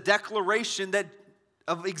 which is a declaration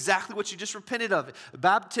of exactly what you just repented of.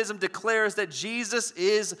 Baptism declares that Jesus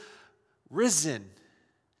is risen,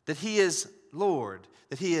 that he is Lord,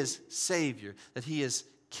 that he is Savior, that he is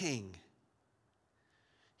King.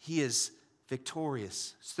 He is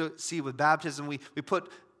victorious. So, see, with baptism, we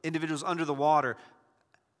put individuals under the water,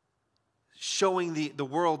 showing the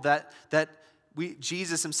world that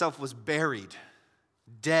Jesus himself was buried,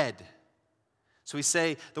 dead. So we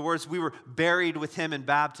say the words, we were buried with him in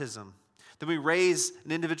baptism. Then we raise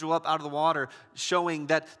an individual up out of the water, showing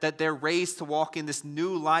that they're raised to walk in this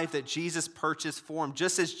new life that Jesus purchased for them.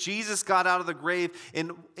 Just as Jesus got out of the grave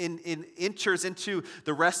and enters into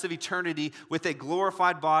the rest of eternity with a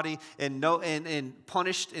glorified body and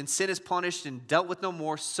punished, and sin is punished and dealt with no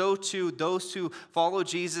more, so too those who follow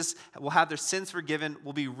Jesus will have their sins forgiven,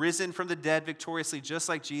 will be risen from the dead victoriously, just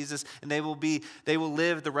like Jesus, and they will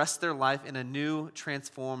live the rest of their life in a new,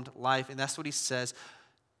 transformed life. And that's what he says.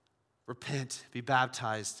 Repent, be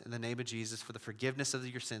baptized in the name of Jesus for the forgiveness of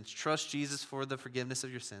your sins. Trust Jesus for the forgiveness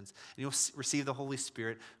of your sins. And you'll receive the Holy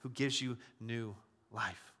Spirit who gives you new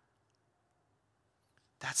life.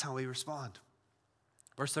 That's how we respond.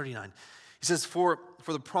 Verse 39. He says, for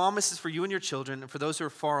the promise is for you and your children, and for those who are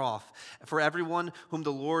far off, for everyone whom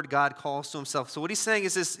the Lord God calls to himself. So what he's saying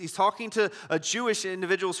is this, he's talking to Jewish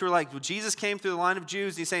individuals who are like, well, Jesus came through the line of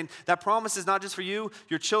Jews. He's saying that promise is not just for you,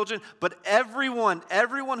 your children, but everyone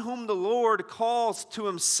whom the Lord calls to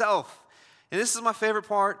himself. And this is my favorite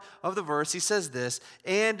part of the verse. He says this,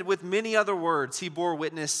 and with many other words, he bore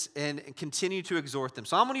witness and continued to exhort them.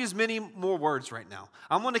 So I'm going to use many more words right now.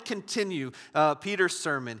 I'm going to continue Peter's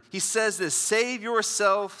sermon. He says this, save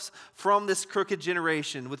yourselves from this crooked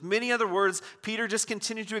generation. With many other words, Peter just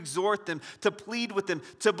continued to exhort them, to plead with them,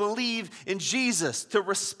 to believe in Jesus, to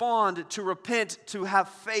respond, to repent, to have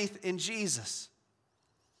faith in Jesus.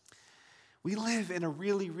 We live in a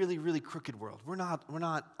really, really, really crooked world. We're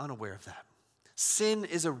not unaware of that. Sin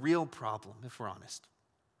is a real problem, if we're honest.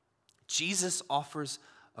 Jesus offers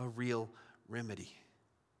a real remedy.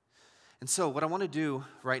 And so what I want to do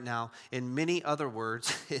right now, in many other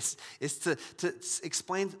words, is to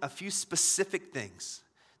explain a few specific things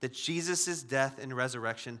that Jesus' death and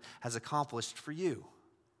resurrection has accomplished for you.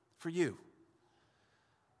 For you.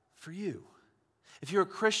 For you. If you're a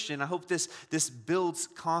Christian, I hope this builds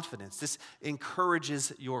confidence. This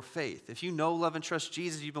encourages your faith. If you know, love, and trust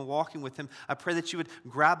Jesus, you've been walking with him, I pray that you would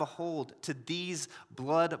grab a hold to these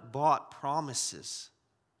blood-bought promises.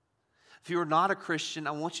 If you are not a Christian,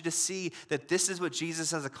 I want you to see that this is what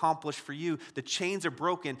Jesus has accomplished for you. The chains are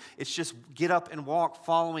broken. It's just get up and walk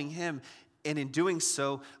following him. And in doing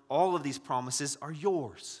so, all of these promises are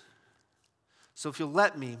yours. So if you'll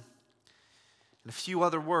let me, in a few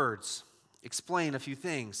other words, explain a few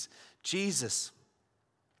things. Jesus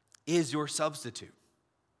is your substitute.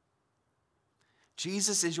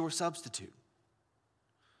 Jesus is your substitute.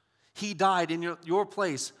 He died in your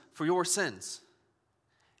place for your sins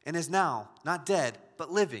and is now not dead,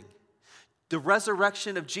 but living. The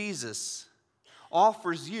resurrection of Jesus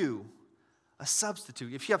offers you a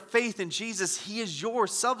substitute. If you have faith in Jesus, he is your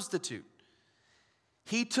substitute.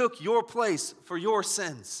 He took your place for your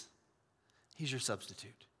sins. He's your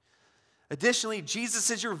substitute. Additionally, Jesus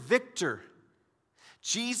is your victor.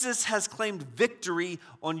 Jesus has claimed victory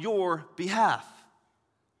on your behalf.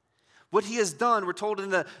 What he has done, we're told in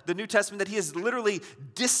the New Testament that he has literally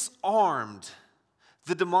disarmed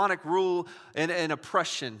the demonic rule and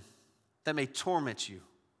oppression that may torment you.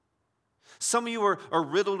 Some of you are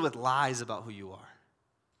riddled with lies about who you are,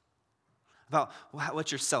 about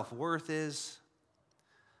what your self-worth is,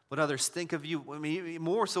 what others think of you. I mean,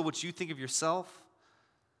 more so what you think of yourself.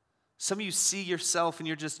 Some of you see yourself and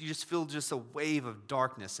you just feel just a wave of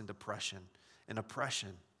darkness and depression and oppression.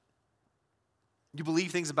 You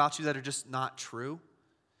believe things about you that are just not true.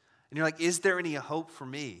 And you're like, is there any hope for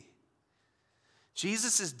me?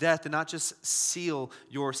 Jesus' death did not just seal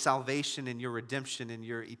your salvation and your redemption and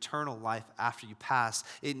your eternal life after you pass.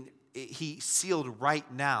 He sealed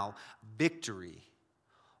right now victory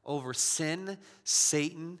over sin,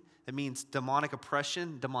 Satan. That means demonic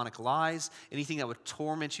oppression, demonic lies, anything that would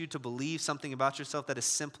torment you to believe something about yourself that is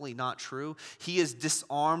simply not true. He has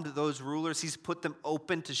disarmed those rulers. He's put them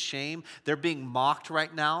open to shame. They're being mocked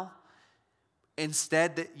right now.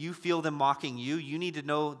 Instead, that you feel them mocking you, you need to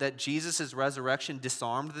know that Jesus' resurrection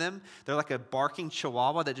disarmed them. They're like a barking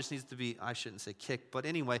chihuahua that just needs to be, I shouldn't say kicked, but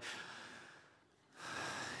anyway,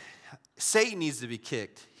 Satan needs to be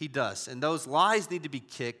kicked. He does. And those lies need to be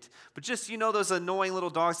kicked. But just, those annoying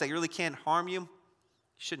little dogs that really can't harm you, you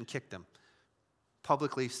shouldn't kick them.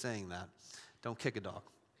 Publicly saying that. Don't kick a dog.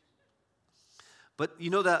 But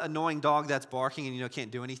that annoying dog that's barking and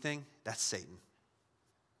can't do anything? That's Satan.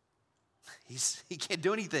 He can't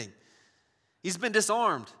do anything. He's been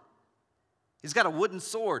disarmed. He's got a wooden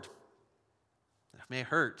sword. may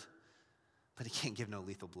hurt, but he can't give no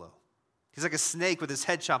lethal blow. He's like a snake with his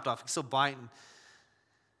head chopped off. He can still bite, and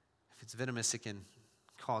if it's venomous, it can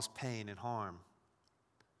cause pain and harm.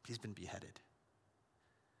 He's been beheaded.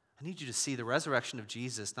 I need you to see the resurrection of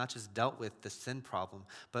Jesus not just dealt with the sin problem,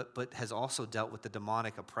 but has also dealt with the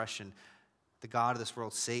demonic oppression. The god of this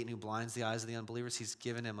world, Satan, who blinds the eyes of the unbelievers, he's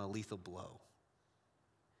given him a lethal blow.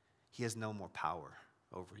 He has no more power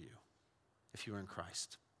over you if you are in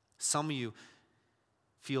Christ. Some of you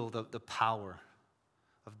feel the power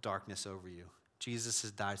of darkness over you. Jesus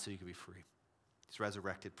has died so you can be free. He's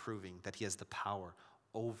resurrected, proving that he has the power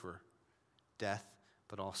over death,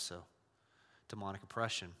 but also demonic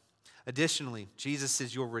oppression. Additionally, Jesus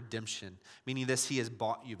is your redemption, meaning this, he has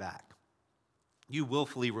bought you back. You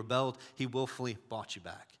willfully rebelled, he willfully bought you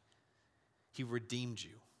back. He redeemed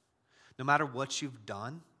you. No matter what you've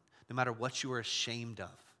done, no matter what you are ashamed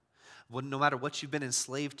of, no matter what you've been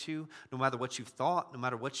enslaved to, no matter what you've thought, no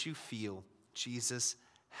matter what you feel, Jesus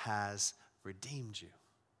has redeemed you.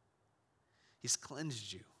 He's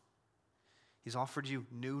cleansed you. He's offered you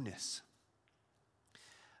newness.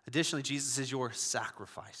 Additionally, Jesus is your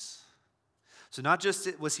sacrifice. So not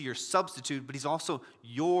just was he your substitute, but he's also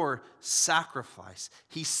your sacrifice.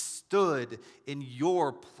 He stood in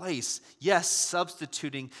your place. Yes,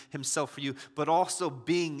 substituting himself for you, but also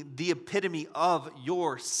being the epitome of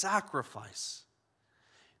your sacrifice.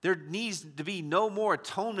 There needs to be no more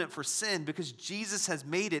atonement for sin because Jesus has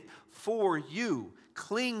made it for you.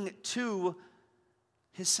 Cling to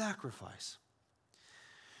his sacrifice.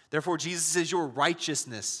 Therefore, Jesus is your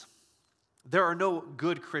righteousness. There are no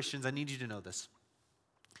good Christians. I need you to know this.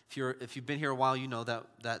 If you've been here a while, you know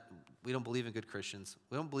that we don't believe in good Christians.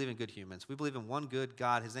 We don't believe in good humans. We believe in one good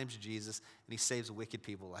God. His name's Jesus, and he saves wicked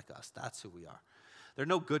people like us. That's who we are. There are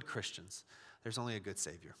no good Christians. There's only a good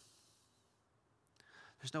Savior.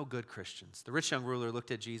 There's no good Christians. The rich young ruler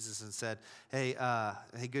looked at Jesus and said, hey,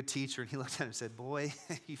 good teacher. And he looked at him and said, boy,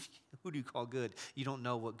 who do you call good? You don't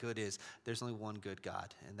know what good is. There's only one good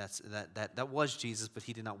God. And that was Jesus, but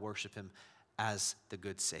he did not worship him as the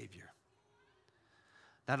good Savior.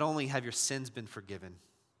 Not only have your sins been forgiven,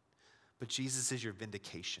 but Jesus is your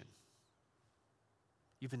vindication.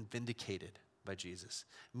 You've been vindicated by Jesus.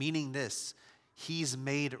 Meaning this, he's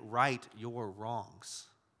made right your wrongs.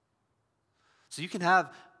 So you can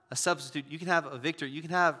have a substitute, you can have a victor, you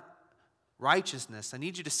can have righteousness. I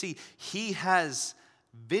need you to see, he has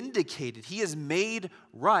vindicated, he has made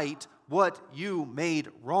right what you made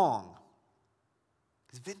wrong.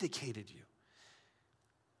 He's vindicated you.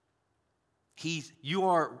 You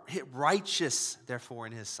are righteous, therefore,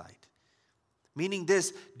 in his sight. Meaning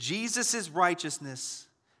this, Jesus' righteousness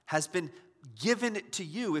has been given to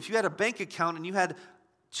you. If you had a bank account and you had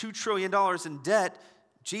 $2 trillion in debt,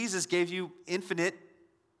 Jesus gave you infinite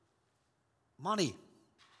money,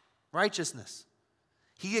 righteousness.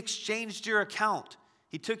 He exchanged your account.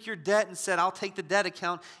 He took your debt and said, I'll take the debt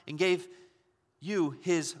account, and gave you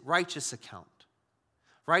his righteous account.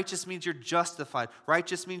 Righteous means you're justified.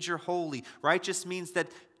 Righteous means you're holy. Righteous means that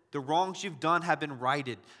the wrongs you've done have been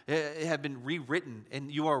righted, have been rewritten,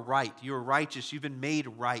 and you are right. You are righteous. You've been made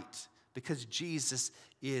right because Jesus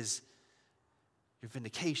is your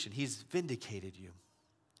vindication. He's vindicated you.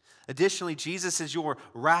 Additionally, Jesus is your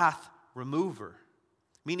wrath remover,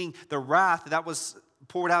 meaning the wrath that was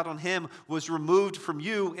poured out on him was removed from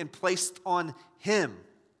you and placed on him.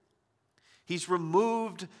 He's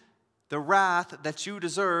removed the wrath that you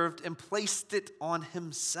deserved and placed it on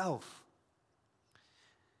himself.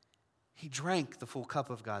 He drank the full cup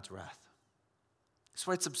of God's wrath. That's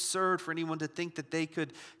why it's absurd for anyone to think that they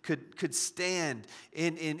could stand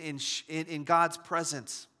in God's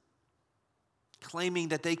presence, claiming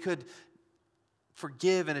that they could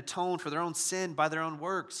forgive and atone for their own sin by their own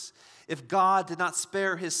works. If God did not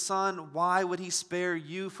spare his son, why would he spare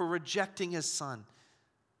you for rejecting his son?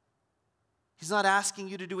 He's not asking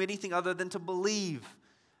you to do anything other than to believe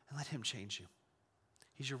and let him change you.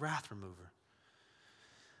 He's your wrath remover.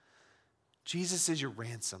 Jesus is your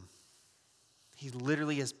ransom. He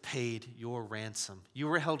literally has paid your ransom. You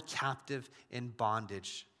were held captive in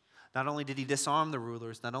bondage. Not only did he disarm the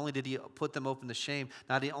rulers, not only did he put them open to shame,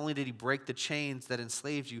 not only did he break the chains that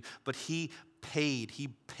enslaved you, but he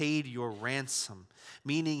paid your ransom,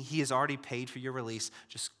 meaning he has already paid for your release.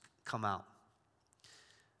 Just come out.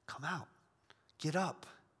 Come out. Get up.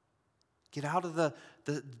 Get out of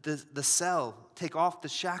the cell. Take off the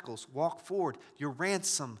shackles. Walk forward. Your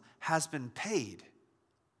ransom has been paid.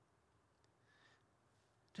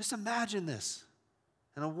 Just imagine this.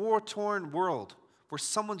 In a war-torn world where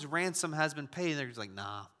someone's ransom has been paid, and they're just like,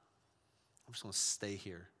 nah, I'm just going to stay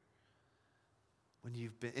here. when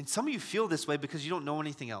you've been, and some of you feel this way because you don't know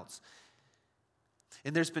anything else.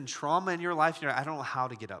 And there's been trauma in your life, and you're like, I don't know how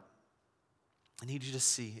to get up. I need you to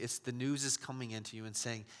see, the news is coming into you and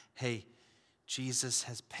saying, hey, Jesus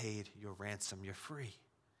has paid your ransom. You're free.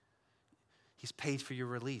 He's paid for your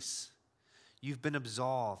release. You've been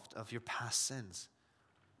absolved of your past sins.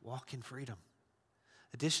 Walk in freedom.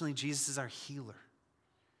 Additionally, Jesus is our healer.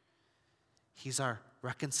 He's our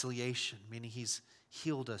reconciliation, meaning he's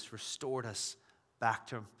healed us, restored us back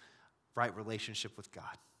to right relationship with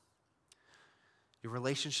God. Your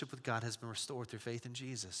relationship with God has been restored through faith in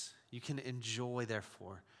Jesus. You can enjoy,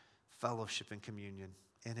 therefore, fellowship and communion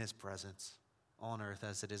in his presence on earth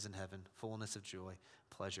as it is in heaven, fullness of joy,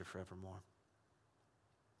 pleasure forevermore.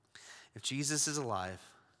 If Jesus is alive,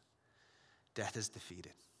 death is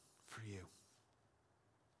defeated for you.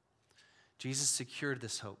 Jesus secured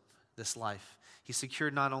this hope, this life. He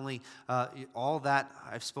secured not only all that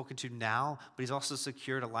I've spoken to now, but he's also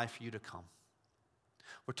secured a life for you to come.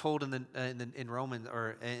 We're told in Romans,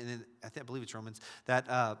 or I believe it's Romans,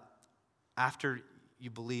 that after you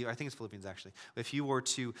believe, I think it's Philippians actually, if you were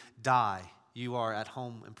to die, you are at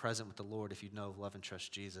home and present with the Lord if you know, love, and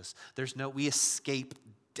trust Jesus. We escape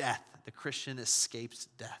death. The Christian escapes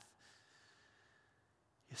death.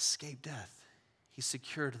 You escape death. He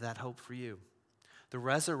secured that hope for you. The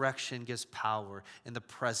resurrection gives power in the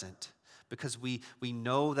present because we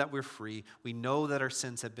know that we're free. We know that our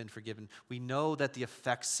sins have been forgiven. We know that the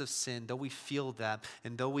effects of sin, though we feel that,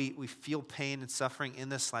 and though we feel pain and suffering in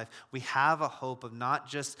this life, we have a hope of not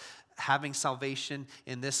just having salvation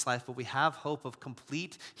in this life, but we have hope of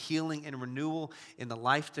complete healing and renewal in the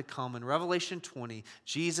life to come. In Revelation 20,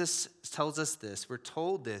 Jesus tells us this. We're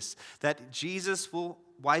told this, that Jesus will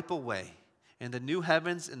wipe away. In the new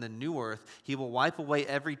heavens and the new earth, he will wipe away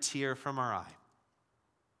every tear from our eye.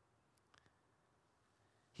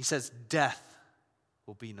 He says death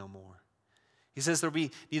will be no more. He says there'll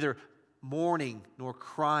be neither mourning nor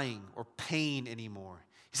crying or pain anymore.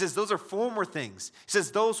 He says those are former things. He says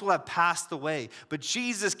those will have passed away. But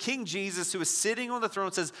Jesus, King Jesus, who is sitting on the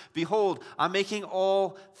throne, says, behold, I'm making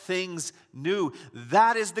all things new.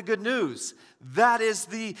 That is the good news. That is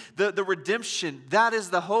the redemption. That is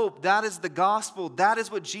the hope. That is the gospel. That is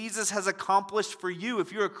what Jesus has accomplished for you.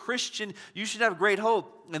 If you're a Christian, you should have great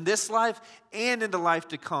hope in this life and in the life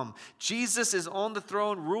to come. Jesus is on the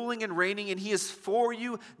throne, ruling and reigning, and he is for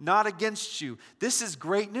you, not against you. This is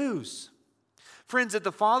great news. Friends, if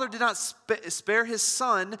the Father did not spare his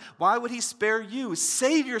Son, why would he spare you?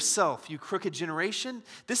 Save yourself, you crooked generation.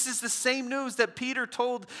 This is the same news that Peter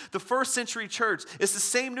told the first century church. It's the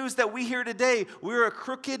same news that we hear today. We're a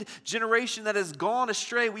crooked generation that has gone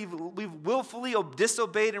astray. We've willfully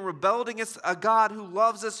disobeyed and rebelled against a God who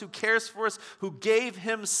loves us, who cares for us, who gave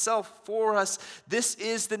himself for us. This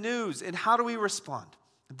is the news. And how do we respond?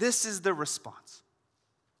 This is the response.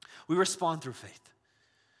 We respond through faith.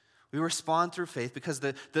 We respond through faith because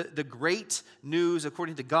the great news,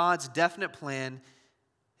 according to God's definite plan,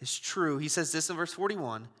 is true. He says this in verse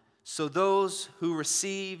 41, so those who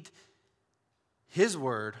received his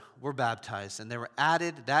word were baptized, and there were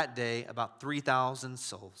added that day about 3,000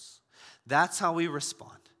 souls. That's how we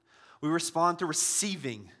respond. We respond through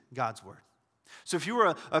receiving God's word. So if you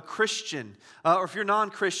were a Christian, or if you're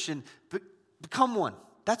non-Christian, become one.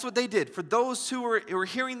 That's what they did. For those who were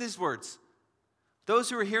hearing these words,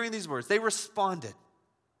 they responded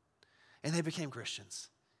and they became Christians.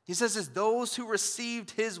 He says this, those who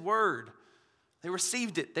received his word, they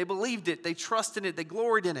received it, they believed it, they trusted it, they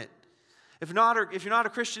gloried in it. If you're not a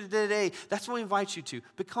Christian today, that's what we invite you to.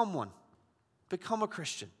 Become one. Become a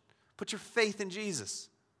Christian. Put your faith in Jesus.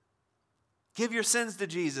 Give your sins to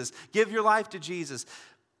Jesus. Give your life to Jesus.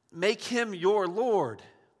 Make him your Lord.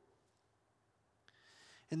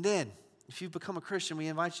 And then, if you've become a Christian, we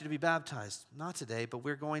invite you to be baptized. Not today, but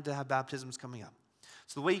we're going to have baptisms coming up.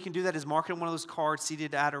 So the way you can do that is mark it on one of those cards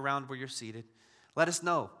seated at around where you're seated. Let us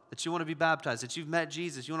know that you want to be baptized, that you've met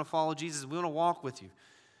Jesus, you want to follow Jesus, we want to walk with you.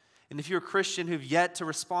 And if you're a Christian who've yet to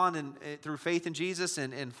respond through faith in Jesus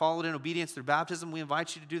and followed in obedience through baptism, we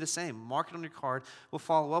invite you to do the same. Mark it on your card. We'll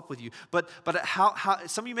follow up with you. But how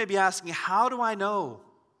some of you may be asking, how do I know?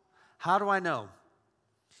 How do I know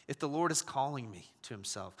if the Lord is calling me to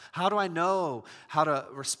himself? How do I know how to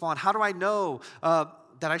respond? How do I know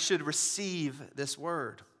that I should receive this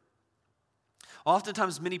word?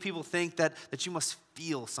 Oftentimes, many people think that you must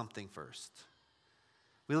feel something first.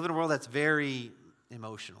 We live in a world that's very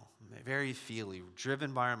emotional, very feely,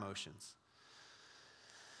 driven by our emotions.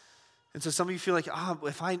 And so some of you feel like,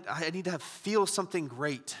 if I need to feel something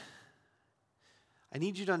great. I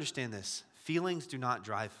need you to understand this. Feelings do not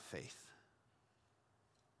drive faith.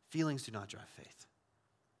 Feelings do not drive faith.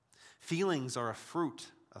 Feelings are a fruit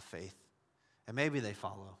of faith, and maybe they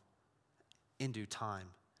follow in due time.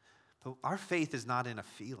 But our faith is not in a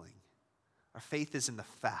feeling. Our faith is in the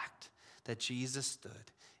fact that Jesus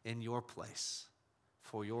stood in your place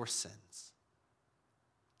for your sins.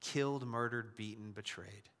 Killed, murdered, beaten,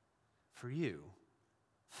 betrayed. For you.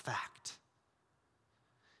 Fact.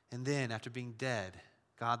 And then, after being dead,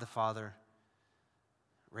 God the Father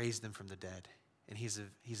raised him from the dead. And he's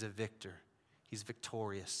a victor. He's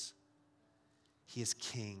victorious. He is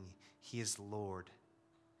King. He is Lord.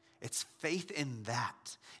 It's faith in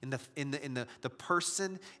that, in the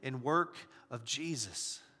person and work of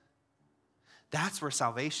Jesus. That's where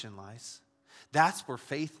salvation lies. That's where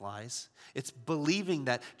faith lies. It's believing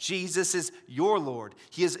that Jesus is your Lord.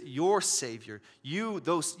 He is your Savior. You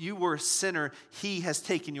were a sinner, he has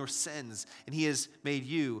taken your sins, and he has made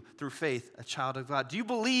you, through faith, a child of God. Do you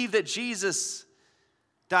believe that Jesus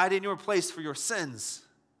died in your place for your sins?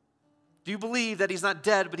 Do you believe that he's not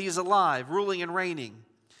dead, but he is alive, ruling and reigning?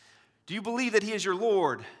 Do you believe that he is your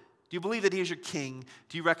Lord? Do you believe that he is your King?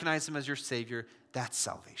 Do you recognize him as your Savior? That's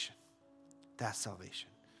salvation. That's salvation.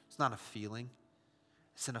 It's not a feeling.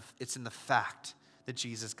 It's in the fact that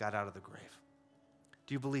Jesus got out of the grave.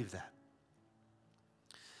 Do you believe that?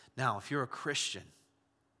 Now, if you're a Christian,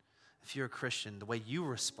 the way you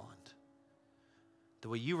respond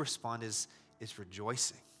is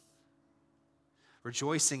rejoicing.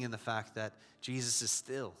 Rejoicing in the fact that Jesus is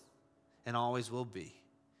still and always will be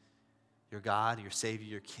your God, your Savior,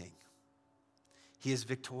 your King. He is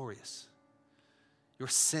victorious. Your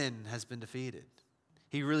sin has been defeated.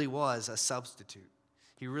 He really was a substitute.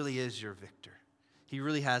 He really is your victor. He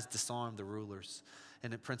really has disarmed the rulers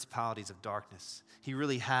and the principalities of darkness. He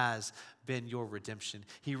really has been your redemption.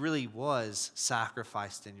 He really was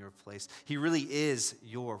sacrificed in your place. He really is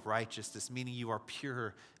your righteousness, meaning you are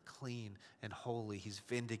pure, clean, and holy. He's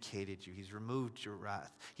vindicated you. He's removed your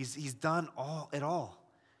wrath. He's done it all.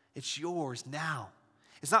 It's yours now.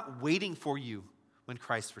 It's not waiting for you when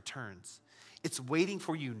Christ returns. It's waiting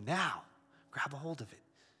for you now. Grab a hold of it.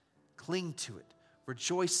 Cling to it.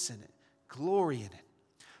 Rejoice in it. Glory in it.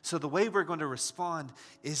 So the way we're going to respond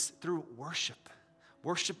is through worship.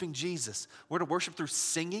 Worshiping Jesus. We're going to worship through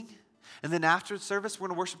singing. And then after the service, we're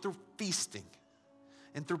going to worship through feasting.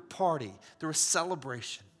 And through party. Through a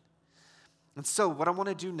celebration. And so what I want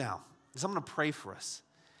to do now is I'm going to pray for us.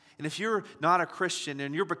 And if you're not a Christian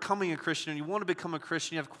and you're becoming a Christian and you want to become a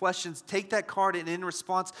Christian, you have questions, take that card and in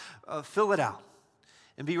response, fill it out.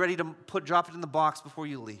 And be ready to drop it in the box before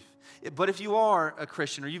you leave. But if you are a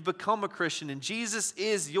Christian or you've become a Christian and Jesus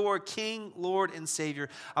is your King, Lord, and Savior,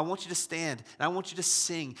 I want you to stand and I want you to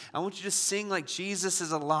sing. I want you to sing like Jesus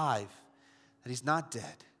is alive, that he's not dead,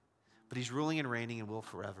 but he's ruling and reigning and will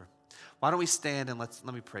forever. Why don't we stand and let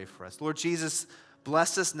me pray for us. Lord Jesus,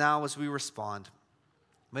 bless us now as we respond.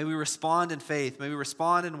 May we respond in faith. May we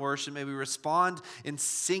respond in worship. May we respond in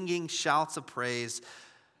singing shouts of praise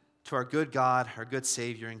to our good God, our good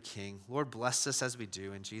Savior and King. Lord, bless us as we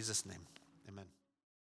do. In Jesus' name.